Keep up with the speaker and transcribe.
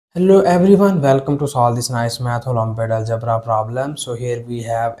Hello everyone, welcome to solve this nice math Olympiad algebra problem. So here we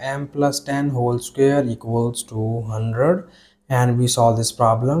have m plus 10 whole square equals to 100, and we solve this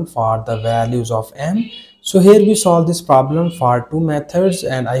problem for the values of m. So here we solve this problem for two methods,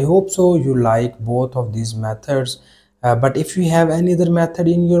 and I hope so you like both of these methods. But if you have any other method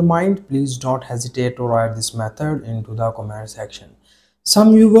in your mind, please don't hesitate to write this method into the comment section.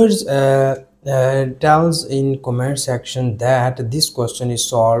 Some viewers tells in comment section that this question is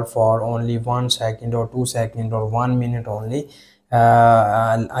solved for only 1 second or 2 seconds or 1 minute only.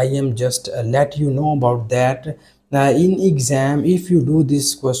 I am just let you know about that. In exam, if you do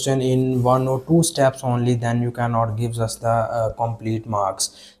this question in 1 or 2 steps only, then you cannot give us the complete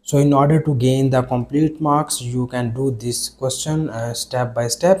marks. So in order to gain the complete marks, you can do this question step by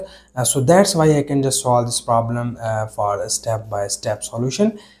step. So that's why I can just solve this problem for a step by step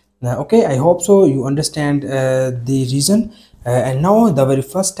solution. Okay, I hope so you understand the reason. And now the very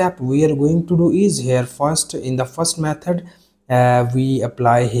first step we are going to do is here. First, in the first method, we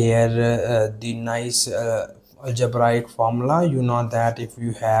apply here the nice algebraic formula. You know that if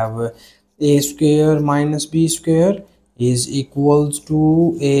you have a square minus b square is equals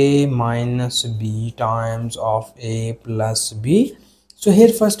to a minus b times of a plus b. So here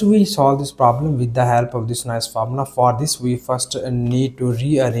first we solve this problem with the help of this nice formula. For this we first need to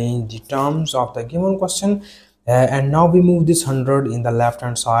rearrange the terms of the given question, and now we move this 100 in the left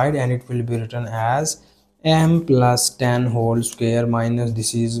hand side, and it will be written as m plus 10 whole square minus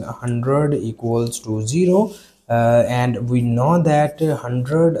this is 100 equals to 0. And we know that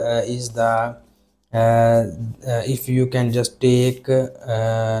 100 is the if you can just take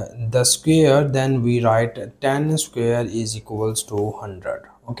the square, then we write 10 square is equals to 100.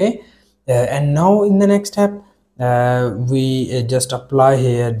 Okay, and now in the next step we just apply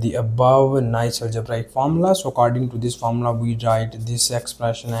here the above nice algebraic formula. So according to this formula we write this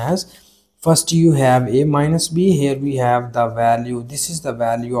expression as, first you have a minus b. Here we have the value, this is the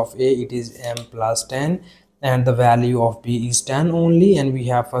value of a, it is m plus 10, and the value of b is 10 only. And we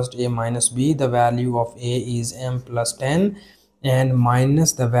have first a minus b, the value of a is m plus 10 and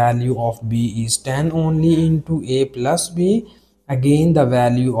minus the value of b is 10 only into a plus b. Again the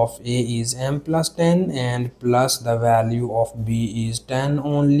value of a is m plus 10 and plus the value of b is 10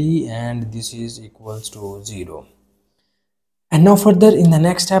 only, and this is equals to 0. And now further in the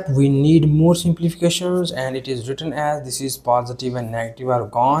next step we need more simplifications, and it is written as, this is positive and negative are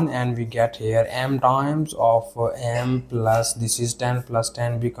gone, and we get here m times of m plus this is 10 plus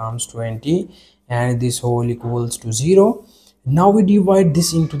 10 becomes 20, and this whole equals to 0. Now we divide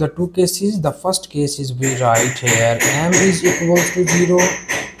this into the two cases. The first case is we write here m is equals to 0.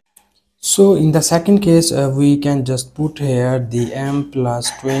 So in the second case we can just put here the m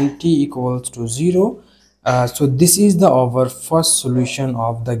plus 20 equals to 0. So this is the our first solution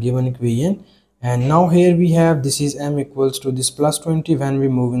of the given equation. And now here we have, this is m equals to this plus 20. When we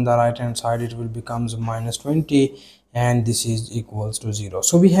move in the right hand side, it will becomes minus 20, and this is equals to 0.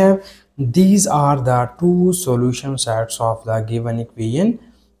 So we have, these are the two solution sets of the given equation.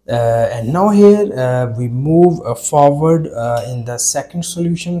 And now here we move forward in the second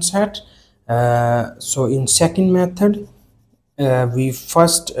solution set. So in second method, we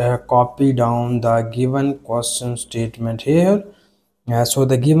first copy down the given question statement here. So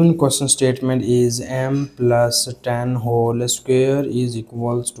the given question statement is m plus 10 whole square is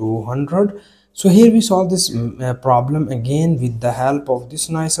equals to 100. So here we solve this problem again with the help of this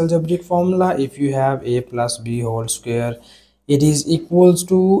nice algebraic formula. If you have a plus b whole square, it is equals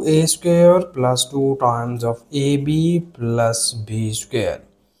to a square plus 2 times of ab plus b square.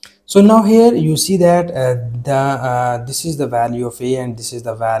 So now here you see that this is the value of a and this is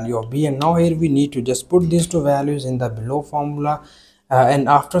the value of b, and now here we need to just put these two values in the below formula, and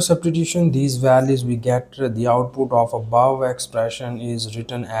after substitution these values we get the output of above expression is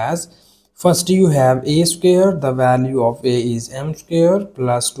written as, first you have a square, the value of a is m square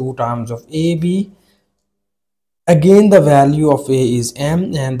plus 2 times of ab. Again the value of a is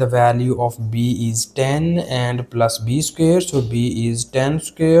m and the value of b is 10 and plus b square, so b is 10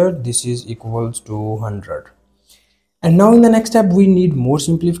 square, this is equals to 100. And now in the next step we need more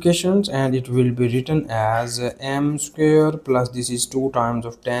simplifications, and it will be written as m square plus this is 2 times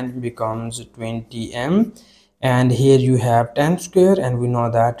of 10 becomes 20m, and here you have 10 square, and we know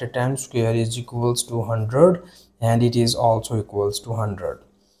that 10 square is equals to 100, and it is also equals to 100.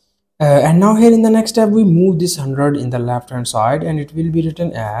 And now here in the next step we move this 100 in the left hand side, and it will be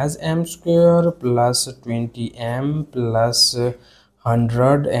written as m square plus 20m plus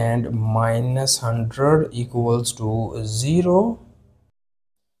 100 and minus 100 equals to 0.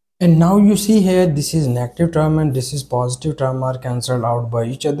 And now you see here, this is negative term and this is positive term are cancelled out by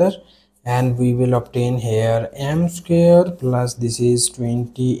each other, and we will obtain here m square plus this is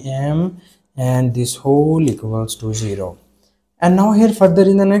 20m, and this whole equals to 0. And now here further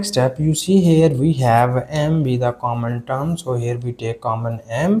in the next step, you see here we have m be the common term, so here we take common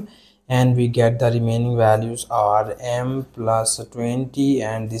m and we get the remaining values are m plus 20,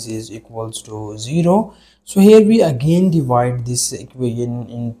 and this is equals to 0. So here we again divide this equation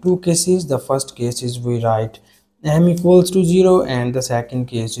in two cases. The first case is we write m equals to 0, and the second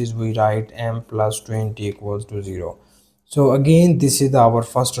case is we write m plus 20 equals to 0. So again, this is our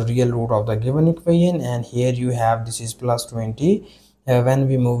first real root of the given equation, and here you have this is plus 20. When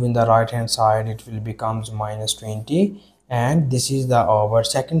we move in the right hand side, it will becomes minus 20, and this is the our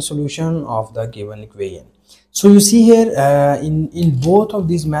second solution of the given equation. So you see here, in both of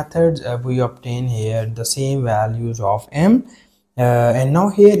these methods, we obtain here the same values of m. And now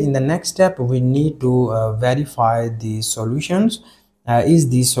here in the next step, we need to verify these solutions. Is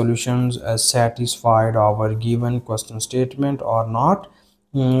these solutions satisfied our given question statement or not?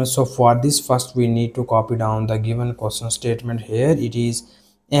 So for this, first we need to copy down the given question statement. Here it is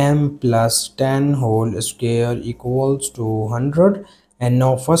m plus 10 whole square equals to 100, and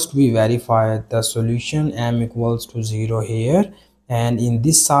now first we verify the solution m equals to 0 here, and in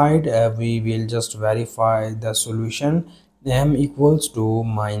this side we will just verify the solution m equals to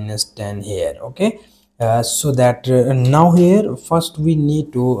minus 10 here. Okay, so that now here first we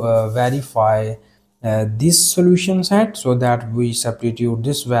need to verify this solution set, so that we substitute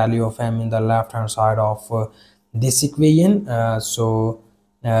this value of m in the left hand side of this equation.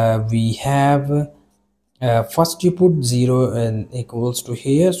 We have first you put 0 equals to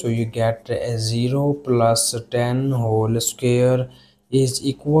here, so you get 0 plus 10 whole square is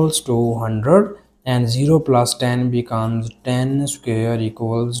equals to 100, and 0 plus 10 becomes 10 square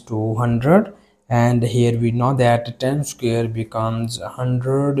equals to 100, and here we know that 10 square becomes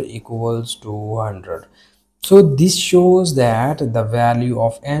 100 equals to 100. So this shows that the value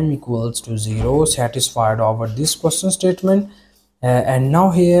of m equals to 0 satisfied over this question statement. And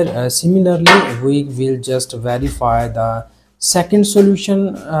now here similarly we will just verify the second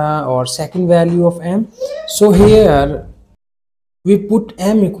solution or second value of m. So here we put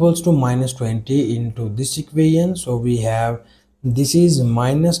m equals to minus 20 into this equation, so we have this is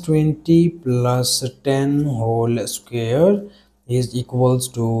minus 20 plus 10 whole square is equals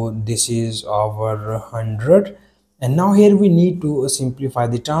to this is our 100. And now here we need to simplify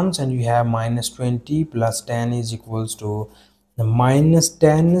the terms, and you have minus 20 plus 10 is equals to the minus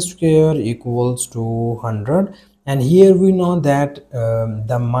 10 square equals to 100, and here we know that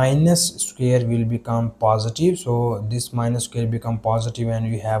the minus square will become positive, so this minus square become positive, and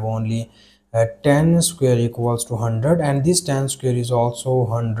we have only 10 square equals to 100, and this 10 square is also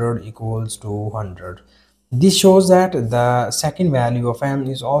 100 equals to 100. This shows that the second value of m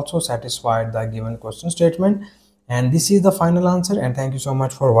is also satisfied the given question statement. And this is the final answer, and thank you so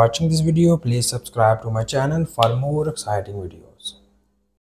much for watching this video. Please subscribe to my channel for more exciting videos.